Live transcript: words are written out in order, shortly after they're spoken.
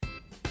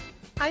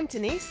I'm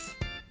Denise.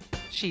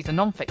 She's a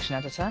non-fiction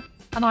editor,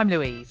 and I'm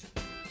Louise.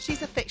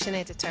 She's a fiction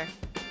editor.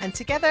 And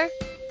together,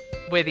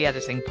 we're the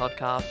Editing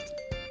Podcast.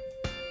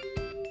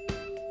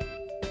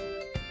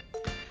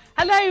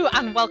 Hello,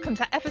 and welcome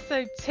to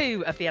episode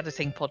 2 of the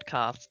Editing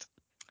Podcast.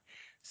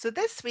 So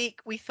this week,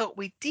 we thought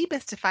we'd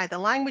demystify the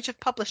language of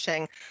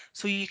publishing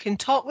so you can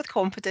talk with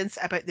confidence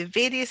about the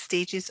various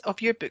stages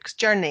of your book's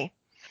journey.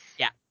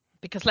 Yeah,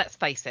 because let's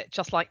face it,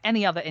 just like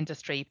any other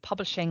industry,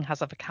 publishing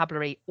has a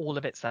vocabulary all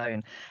of its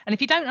own. And if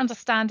you don't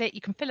understand it,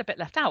 you can feel a bit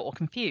left out or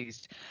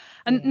confused.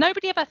 And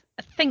nobody ever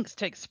thinks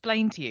to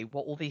explain to you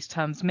what all these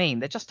terms mean.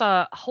 They're just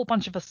a whole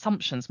bunch of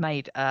assumptions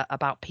made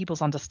about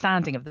people's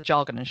understanding of the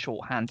jargon and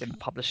shorthand in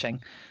publishing.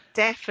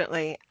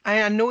 Definitely.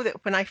 I know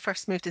that when I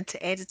first moved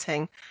into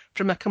editing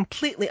from a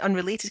completely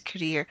unrelated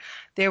career,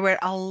 there were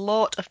a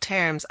lot of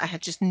terms I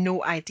had just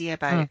no idea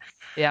about.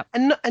 Yeah.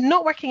 And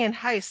not working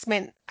in-house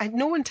meant I had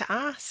no one to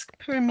ask.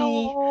 Poor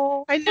me.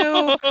 Oh. I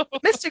know.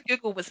 Mr.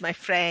 Google was my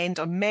friend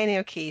on many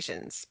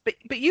occasions. But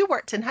you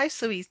worked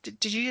in-house, Louise.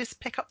 Did you just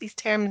pick up these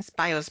terms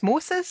by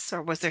osmosis,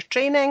 or was there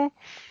training?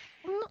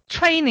 Not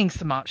training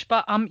so much,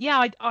 but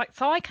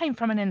so I came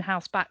from an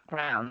in-house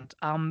background,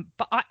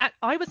 but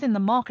I was in the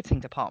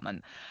marketing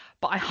department,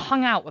 but I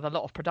hung out with a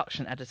lot of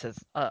production editors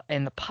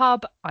in the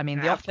pub. I mean,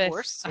 the Of office.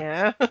 course,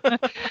 yeah.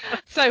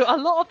 So a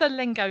lot of the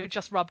lingo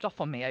just rubbed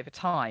off on me over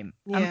time.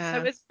 So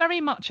Yeah. it's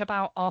very much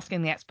about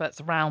asking the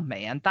experts around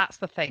me, and that's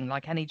the thing.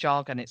 Like any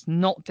jargon, it's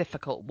not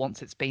difficult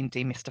once it's been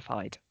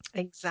demystified.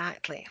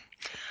 Exactly.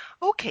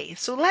 Okay,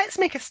 so let's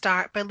make a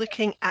start by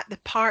looking at the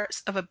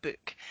parts of a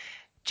book.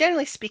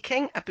 Generally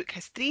speaking, a book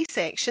has 3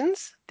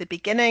 sections, the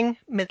beginning,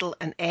 middle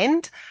and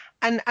end.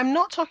 And I'm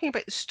not talking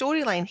about the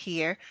storyline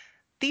here.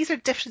 These are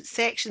different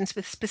sections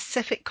with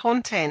specific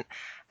content,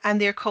 and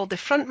they're called the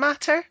front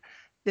matter,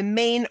 the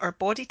main or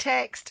body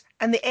text,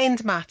 and the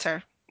end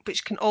matter,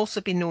 which can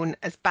also be known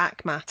as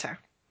back matter.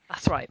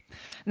 That's right.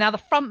 Now, the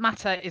front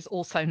matter is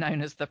also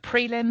known as the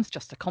prelims,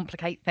 just to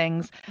complicate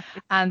things.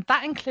 And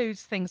that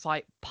includes things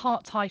like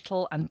part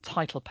title and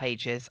title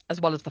pages,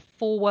 as well as the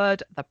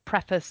foreword, the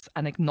preface,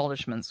 and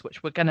acknowledgements,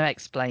 which we're going to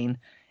explain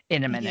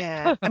in a minute.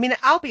 Yeah, I mean,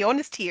 I'll be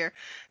honest here.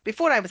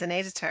 Before I was an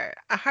editor,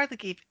 I hardly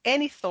gave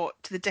any thought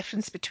to the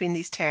difference between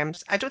these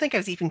terms. I don't think I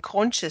was even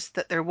conscious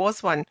that there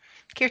was one.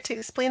 Care to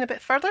explain a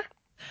bit further?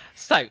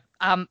 So,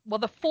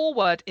 the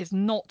foreword is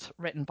not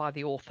written by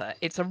the author.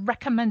 It's a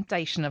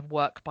recommendation of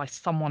work by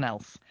someone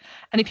else.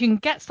 And if you can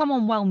get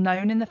someone well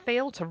known in the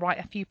field to write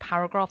a few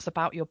paragraphs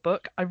about your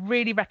book, I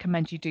really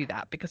recommend you do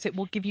that because it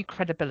will give you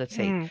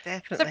credibility.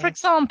 So, for Definitely.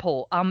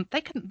 example,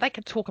 they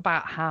could talk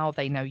about how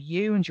they know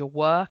you and your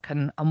work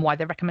and why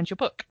they recommend your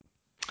book.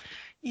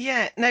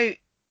 Yeah, now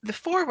the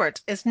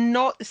foreword is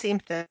not the same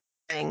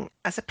thing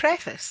as a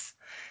preface.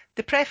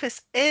 The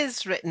preface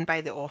is written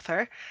by the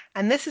author,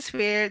 and this is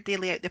where they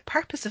lay out the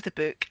purpose of the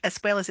book as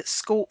well as its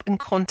scope and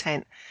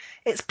content.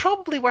 It's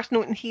probably worth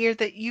noting here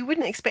that you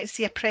wouldn't expect to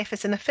see a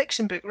preface in a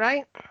fiction book,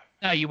 right?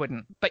 No, you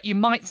wouldn't, but you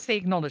might see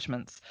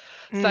acknowledgements.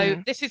 So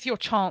this is your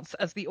chance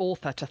as the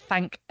author to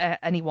thank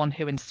anyone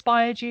who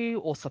inspired you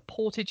or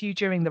supported you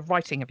during the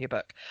writing of your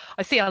book.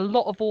 I see a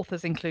lot of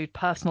authors include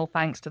personal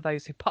thanks to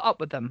those who put up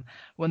with them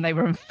when they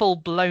were in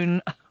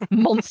full-blown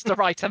monster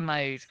writer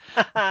mode.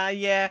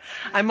 Yeah,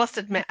 I must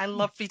admit, I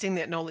love reading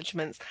the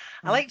acknowledgements.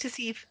 I Mm, like to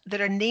see if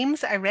there are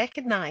names that I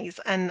recognise,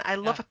 and I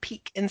love yeah. a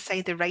peek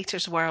inside the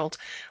writer's world.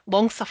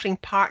 Long-suffering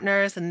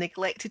partners and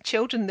neglected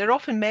children, they're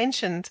often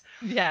mentioned.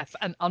 Yes,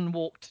 and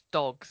unwalked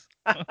dogs.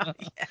 Yeah.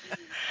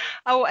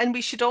 Oh, and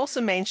we should also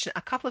mention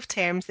a couple of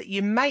terms that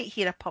you might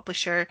hear a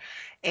publisher,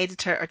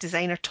 editor, or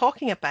designer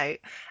talking about,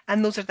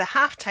 and those are the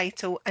half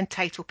title and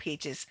title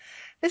pages.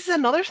 This is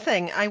another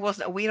thing I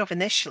wasn't aware of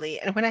initially,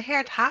 and when I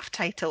heard half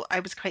title, I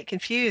was quite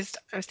confused.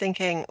 I was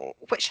thinking,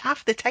 which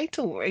half of the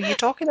title are you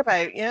talking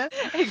about? Yeah.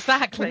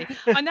 Exactly.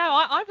 I know.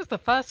 I was the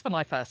first when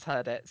I first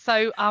heard it.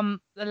 So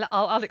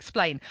I'll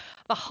explain.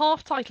 The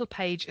half title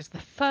page is the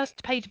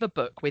first page of a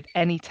book with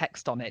any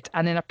text on it.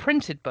 And in a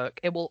printed book,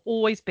 it will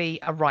always be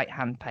a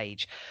right-hand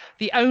page.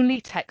 The only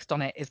text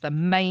on it is the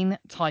main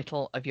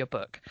title of your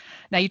book.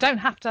 Now, you don't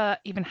have to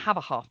even have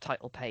a half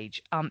title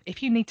page.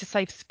 If you need to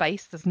save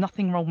space, there's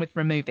nothing wrong with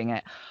removing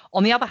it.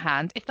 On the other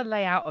hand, if the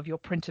layout of your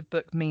printed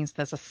book means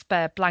there's a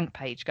spare blank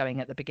page going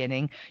at the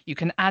beginning, you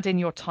can add in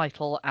your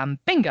title and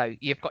bingo,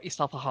 you've got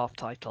yourself a half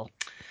title.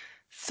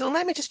 So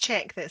let me just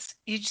check this.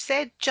 You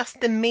said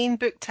just the main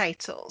book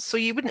title, so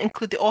you wouldn't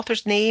include the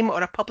author's name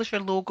or a publisher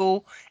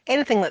logo,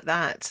 anything like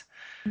that.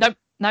 No,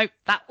 no,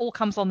 that all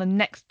comes on the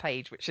next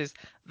page, which is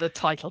the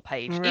title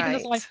page.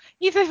 Right.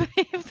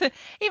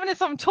 Even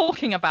as I'm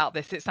talking about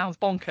this, it sounds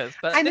bonkers,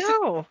 I but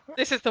know.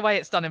 this is the way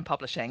it's done in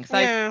publishing. So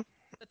Yeah.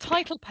 the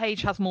title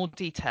page has more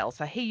detail.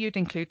 So here you'd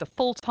include the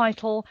full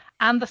title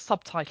and the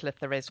subtitle if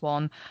there is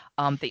one,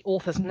 the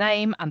author's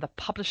name and the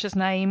publisher's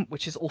name,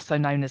 which is also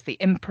known as the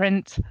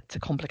imprint, to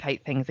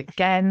complicate things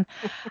again.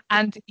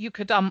 And you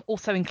could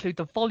also include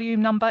the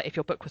volume number if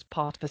your book was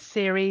part of a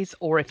series,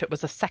 or if it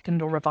was a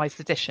second or revised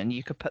edition,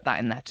 you could put that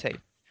in there too.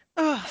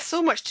 Oh,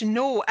 so much to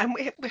know, and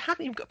we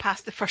haven't even got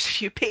past the first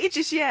few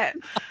pages yet.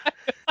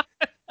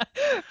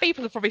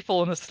 People have probably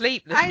fallen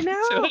asleep I listening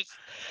to know. us.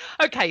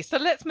 Okay, so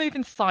let's move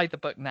inside the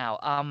book now,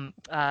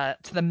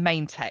 to the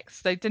main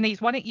text. So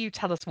Denise, why don't you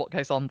tell us what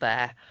goes on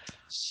there?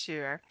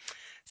 Sure.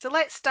 So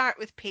let's start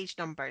with page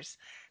numbers.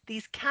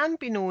 These can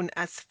be known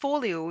as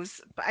folios,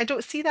 but I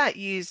don't see that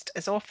used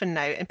as often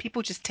now, and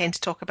people just tend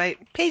to talk about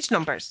page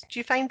numbers. Do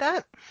you find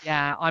that?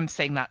 Yeah, I'm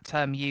seeing that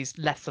term used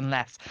less and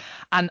less.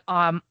 And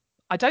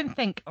I don't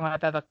think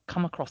I've ever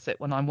come across it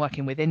when I'm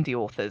working with indie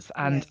authors.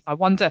 Yeah. And I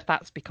wonder if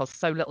that's because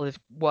so little of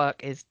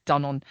work is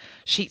done on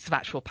sheets of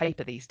actual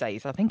paper these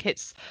days. I think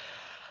it's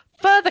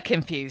further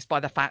confused by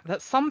the fact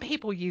that some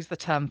people use the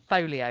term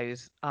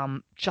folios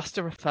just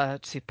to refer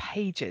to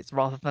pages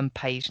rather than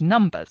page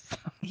numbers.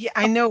 Yeah,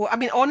 I know. I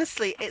mean,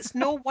 honestly, it's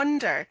no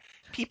wonder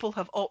people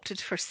have opted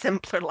for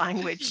simpler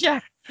language. Yeah,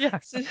 yeah.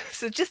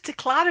 So just to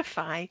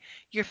clarify,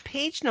 your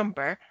page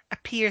number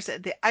appears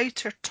at the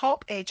outer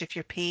top edge of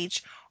your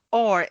page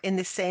or in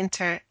the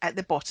center at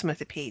the bottom of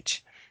the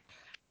page.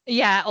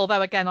 Yeah,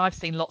 although again, I've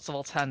seen lots of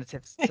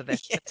alternatives to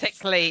this, Yes.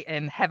 particularly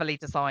in heavily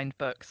designed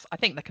books. I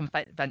think the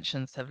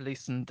conventions have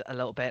loosened a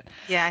little bit.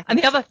 Yeah, I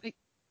And think so.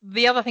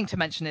 the other thing to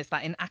mention is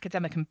that in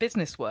academic and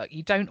business work,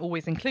 you don't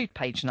always include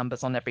page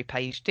numbers on every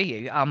page, do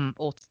you?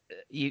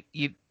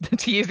 You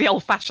to use the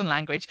old-fashioned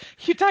language,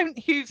 you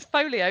don't use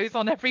folios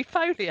on every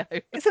folio.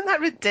 Isn't that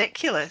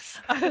ridiculous?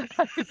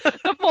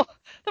 The more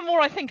the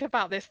more I think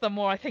about this, the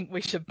more I think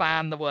we should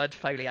ban the word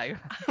folio.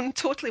 I'm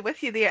totally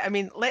with you there. I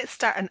mean, let's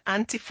start an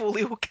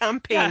anti-folio Yeah,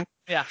 campaign.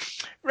 yeah.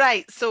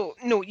 Right, so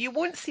no, you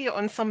won't see it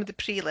on some of the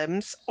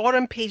prelims or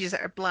on pages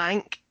that are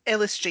blank,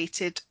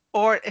 illustrated,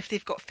 or if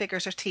they've got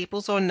figures or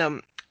tables on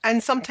them.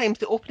 And sometimes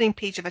the opening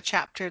page of a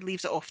chapter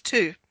leaves it off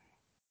too.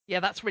 Yeah,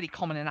 that's really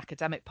common in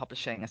academic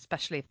publishing,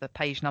 especially if the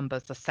page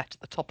numbers are set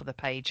at the top of the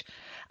page.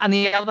 And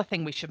the other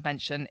thing we should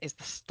mention is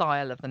the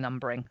style of the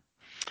numbering.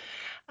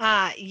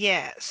 Ah,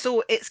 yeah.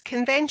 So it's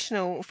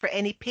conventional for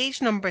any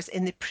page numbers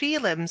in the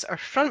prelims or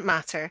front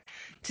matter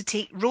to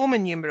take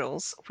Roman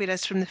numerals,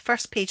 whereas from the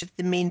first page of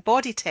the main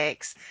body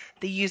text,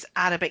 they use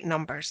Arabic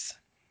numbers.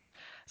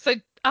 So,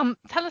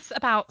 tell us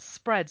about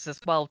spreads as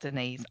well,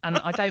 Denise. And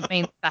I don't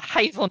mean the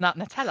hazelnut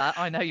Nutella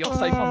I know you're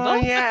so fond Oh,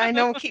 of. yeah, I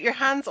know. Keep your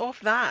hands off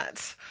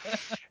that.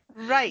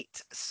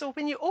 Right. So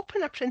when you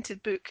open a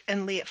printed book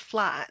and lay it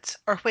flat,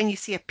 or when you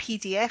see a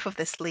PDF of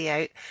this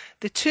layout,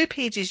 the two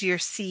pages you're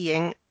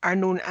seeing are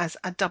known as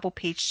a double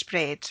page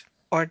spread,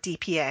 or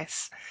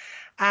DPS.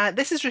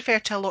 This is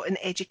referred to a lot in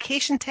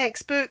education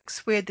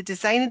textbooks where the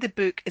design of the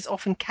book is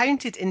often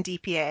counted in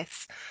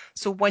DPS.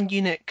 So one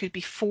unit could be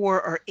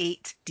 4 or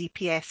 8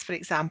 DPS, for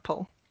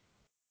example.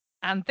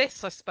 And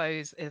this, I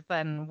suppose, is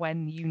then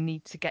when you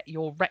need to get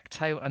your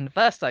recto and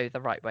verso the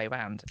right way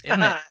round,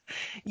 isn't it?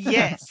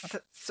 Yes,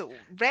 so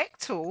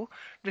recto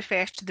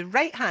refers to the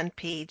right-hand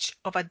page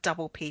of a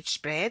double page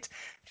spread.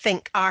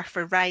 Think R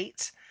for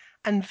right.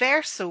 And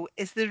verso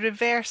is the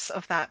reverse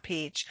of that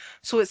page.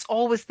 So it's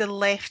always the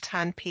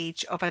left-hand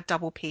page of a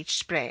double page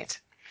spread.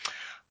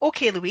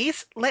 Okay,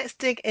 Louise, let's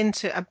dig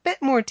into a bit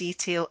more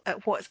detail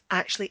at what's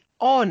actually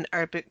on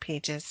our book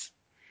pages.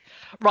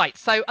 Right,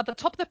 so at the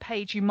top of the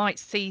page, you might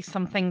see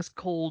some things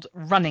called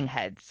running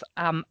heads.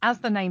 As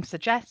the name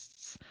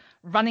suggests,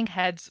 running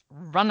heads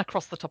run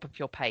across the top of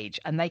your page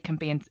and they can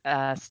be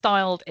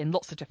styled in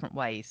lots of different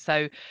ways.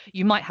 So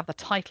you might have the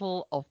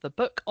title of the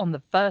book on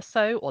the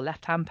verso or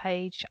left hand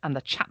page and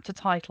the chapter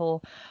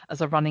title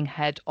as a running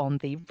head on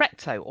the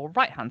recto or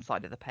right hand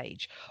side of the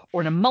page.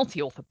 Or in a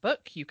multi author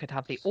book, you could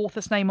have the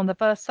author's name on the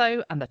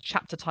verso and the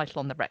chapter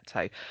title on the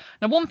recto.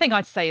 Now, one thing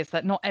I'd say is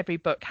that not every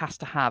book has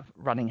to have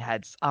running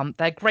heads.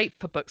 They're great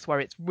for books where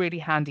it's really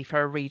handy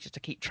for a reader to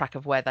keep track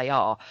of where they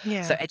are. So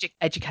Yeah.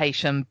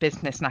 education,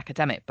 business, and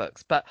academic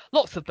books, but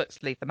lots of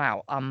books leave them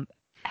out.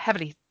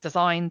 Heavily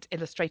designed,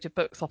 illustrated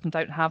books often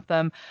don't have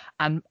them,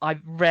 and I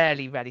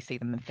rarely see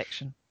them in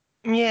fiction.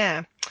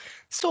 Yeah.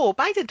 So,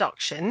 by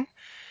deduction,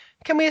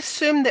 can we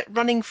assume that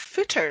running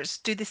footers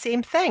do the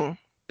same thing,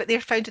 but they're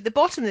found at the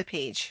bottom of the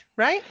page,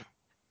 right?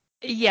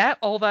 Yeah,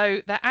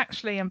 although they're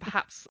actually and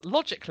perhaps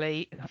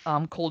logically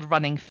called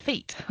running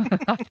feet.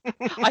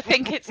 I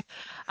think it's,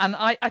 and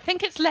I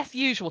think it's less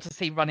usual to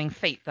see running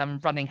feet than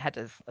running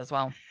headers as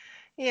well.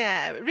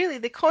 Yeah, really,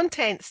 the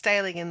content,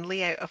 styling, and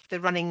layout of the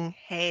running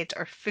head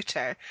or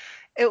footer,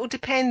 it will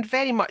depend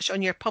very much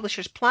on your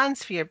publisher's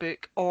plans for your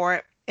book,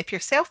 or if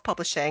you're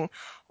self-publishing,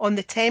 on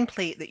the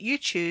template that you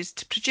choose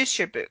to produce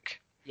your book.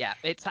 Yeah,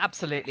 it's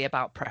absolutely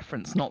about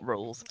preference, not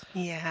rules.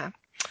 Yeah.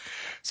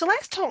 So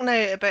let's talk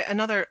now about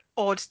another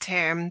odd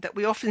term that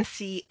we often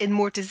see in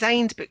more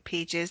designed book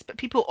pages, but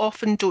people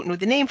often don't know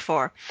the name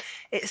for.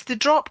 It's the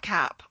drop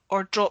cap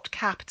or dropped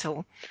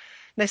capital.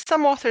 Now,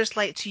 some authors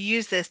like to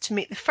use this to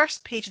make the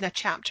first page in a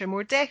chapter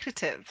more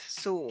decorative.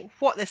 So,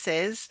 what this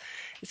is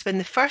when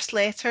the first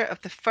letter of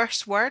the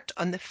first word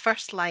on the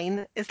first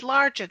line is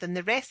larger than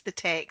the rest of the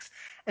text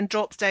and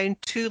drops down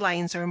 2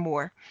 lines or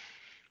more.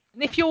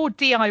 And if you're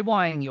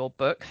DIYing your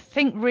book,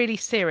 think really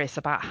serious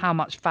about how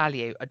much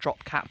value a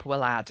drop cap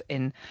will add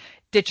in.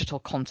 digital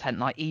content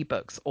like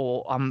ebooks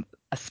or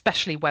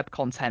especially web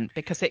content,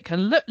 because it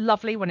can look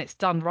lovely when it's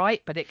done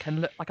right, but it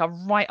can look like a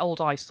right old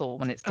eyesore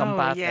when it's done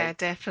Oh, yeah, badly.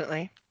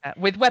 definitely.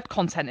 With web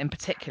content in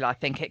particular, I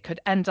think it could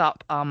end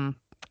up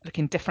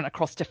looking different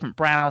across different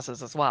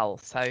browsers as well.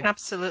 So,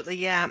 Absolutely,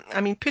 yeah. I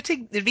mean,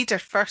 putting the reader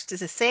first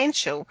is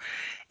essential,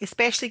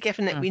 especially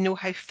given that mm, we know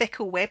how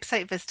fickle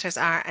website visitors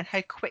are and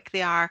how quick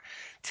they are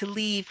to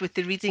leave with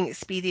the reading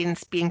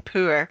experience being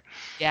poor.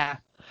 yeah.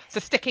 So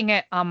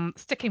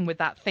sticking with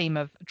that theme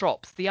of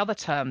drops, the other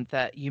term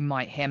that you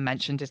might hear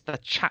mentioned is the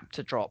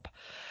chapter drop.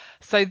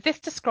 So this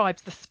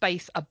describes the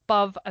space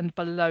above and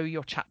below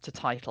your chapter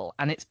title,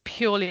 and it's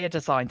purely a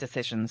design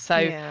decision. So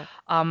Yeah.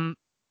 um,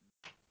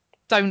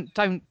 don't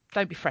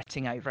be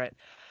fretting over it.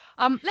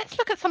 Let's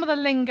look at some of the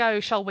lingo,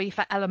 shall we,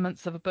 for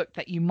elements of a book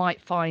that you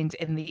might find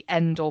in the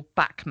end or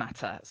back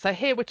matter. So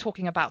here we're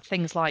talking about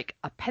things like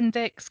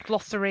appendix,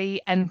 glossary,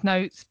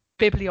 endnotes,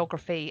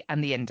 bibliography,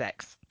 and the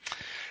index.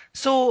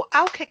 So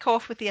I'll kick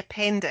off with the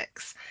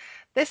appendix.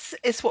 This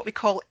is what we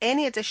call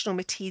any additional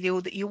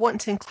material that you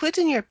want to include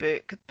in your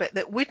book, but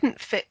that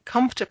wouldn't fit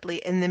comfortably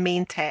in the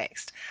main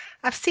text.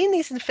 I've seen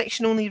these in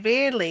fiction only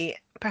rarely,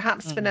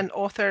 perhaps when Mm. an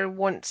author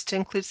wants to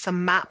include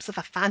some maps of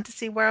a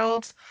fantasy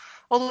world,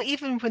 although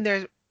even when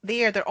they're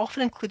there, they're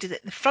often included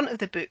at the front of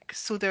the book,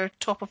 so they're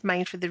top of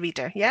mind for the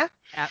reader, yeah?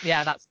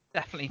 Yeah, that's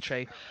definitely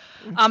true.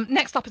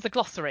 Next up is a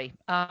glossary.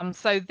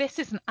 So this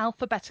is an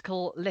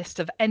alphabetical list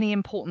of any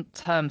important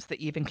terms that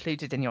you've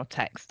included in your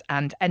text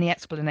and any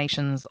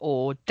explanations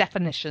or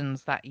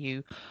definitions that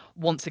you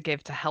want to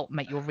give to help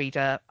make your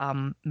reader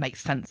make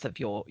sense of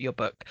your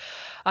book.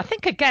 I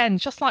think again,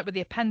 just like with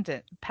the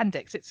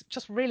appendix, it's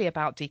just really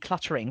about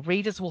decluttering.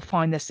 Readers will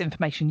find this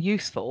information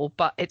useful,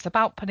 but it's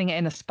about putting it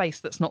in a space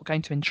that's not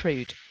going to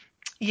intrude.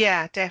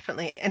 Yeah,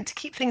 definitely. And to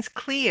keep things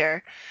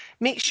clear,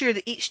 make sure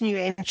that each new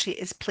entry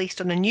is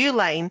placed on a new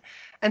line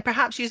and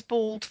perhaps use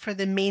bold for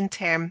the main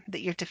term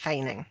that you're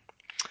defining.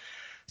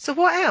 So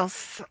what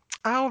else?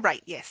 Oh,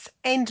 right, yes,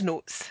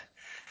 endnotes.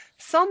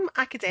 Some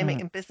academic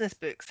Mm, and business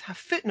books have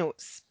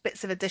footnotes,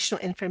 bits of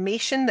additional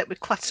information that would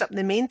clutter up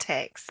the main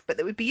text, but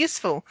that would be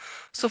useful.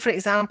 So, for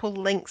example,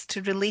 links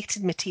to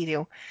related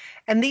material.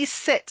 And these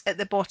sit at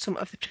the bottom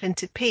of the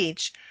printed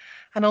page.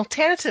 An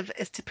alternative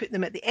is to put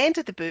them at the end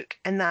of the book,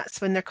 and that's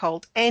when they're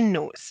called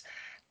endnotes.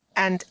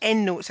 And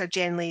endnotes are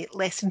generally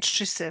less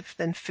intrusive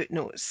than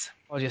footnotes.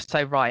 well, you're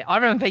so right. I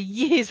remember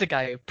years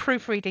ago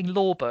proofreading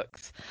law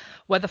books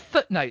where the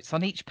footnotes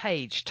on each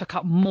page took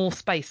up more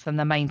space than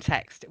the main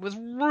text. It was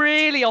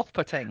really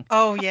off-putting.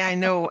 Oh, yeah, I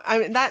know. I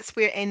mean, that's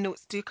where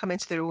endnotes do come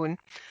into their own.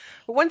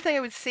 But one thing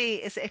I would say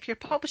is that if you're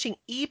publishing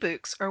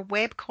ebooks or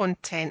web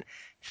content,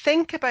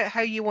 think about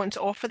how you want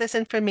to offer this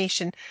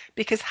information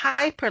because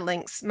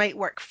hyperlinks might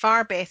work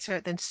far better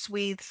than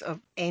swathes of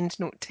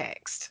endnote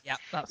text. Yeah,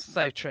 that's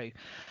so true.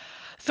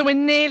 So we're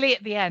nearly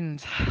at the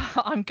end.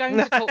 I'm going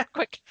to talk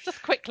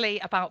just quickly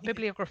about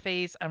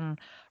bibliographies and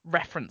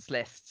reference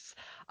lists.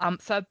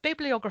 So a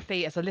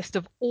bibliography is a list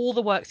of all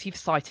the works you've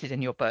cited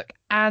in your book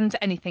and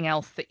anything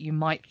else that you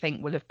might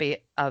think will have been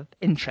of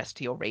interest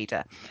to your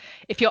reader.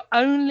 If you're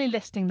only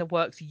listing the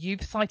works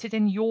you've cited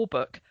in your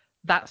book,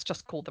 that's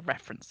just called the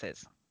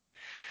references.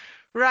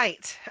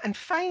 Right, and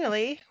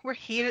finally, we're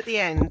here at the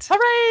end.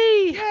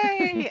 Hooray!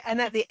 Yay!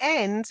 And at the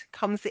end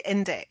comes the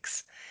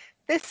index.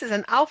 This is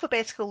an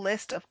alphabetical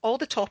list of all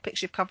the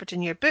topics you've covered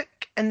in your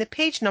book and the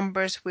page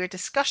numbers where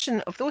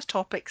discussion of those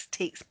topics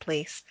takes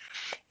place.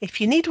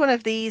 If you need one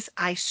of these,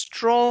 I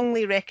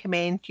strongly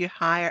recommend you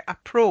hire a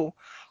pro. Yeah.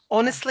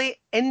 Honestly,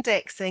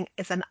 indexing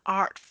is an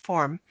art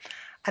form,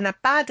 and a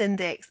bad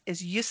index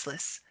is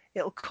useless.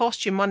 It'll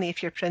cost you money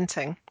if you're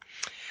printing.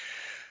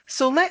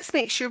 So let's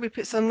make sure we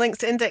put some links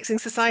to indexing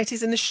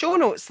societies in the show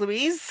notes, We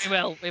Louise.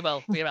 will, we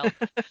will, we will.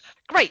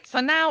 Great. So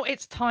now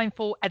it's time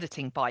for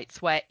editing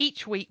bites, where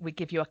each week we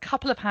give you a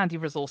couple of handy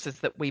resources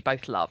that we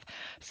both love.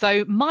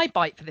 So my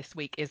bite for this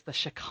week is the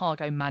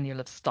Chicago Manual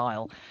of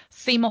Style.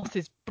 CMOS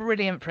is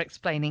brilliant for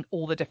explaining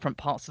all the different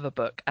parts of a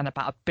book and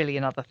about a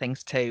billion other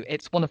things too.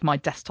 It's one of my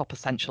desktop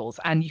essentials,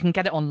 and you can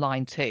get it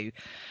online too.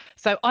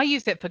 So I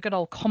used it for good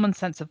old common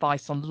sense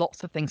advice on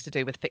lots of things to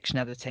do with fiction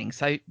editing.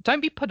 So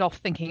don't be put off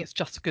thinking it's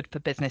just good for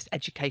business,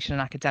 education,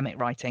 and academic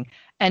writing.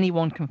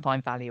 Anyone can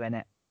find value in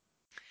it.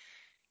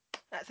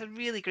 That's a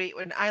really great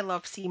one. I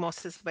love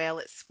CMOS as well.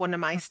 It's one of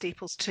my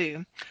staples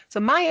too. So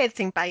my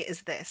editing bite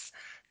is this.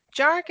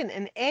 Jargon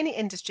in any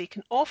industry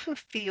can often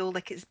feel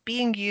like it's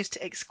being used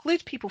to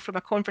exclude people from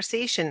a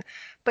conversation,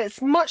 but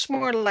it's much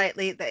more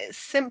likely that it's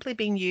simply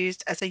being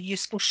used as a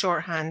useful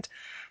shorthand.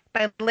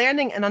 By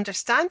learning and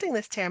understanding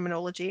this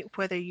terminology,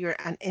 whether you're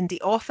an indie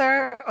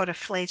author or a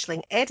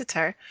fledgling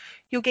editor,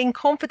 you'll gain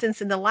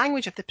confidence in the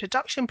language of the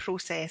production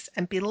process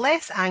and be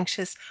less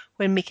anxious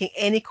when making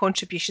any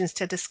contributions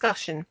to a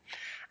discussion.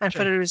 And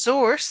for True. a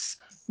resource,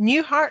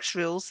 New Hearts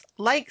Rules,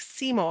 like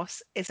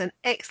CMOS, is an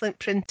excellent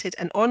printed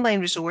and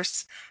online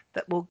resource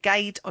that will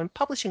guide on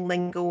publishing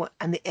lingo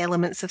and the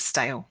elements of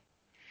style.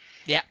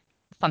 Yeah.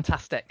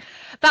 Fantastic.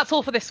 That's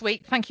all for this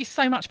week. Thank you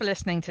so much for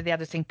listening to the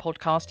Editing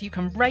Podcast. You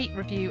can rate,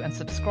 review, and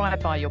subscribe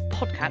via your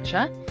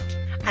podcatcher.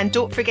 And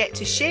don't forget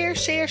to share.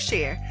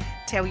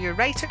 Tell your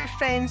writer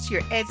friends,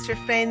 your editor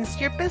friends,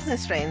 your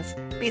business friends,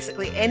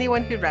 basically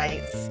anyone who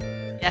writes.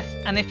 Yes,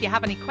 and if you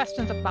have any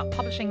questions about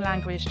publishing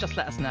language, just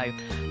let us know.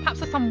 Perhaps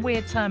there's some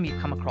weird term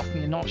you've come across and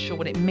you're not sure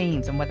what it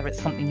means and whether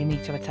it's something you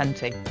need to attend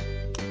to.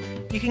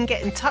 You can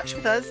get in touch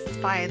with us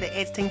via the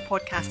Editing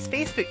Podcast's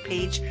Facebook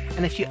page,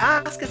 and if you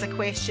ask us a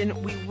question,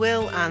 we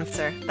will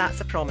answer. That's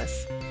a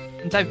promise.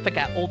 And don't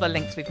forget, all the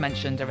links we've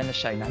mentioned are in the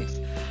show notes.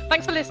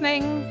 Thanks for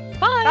listening.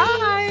 Bye!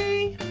 Bye!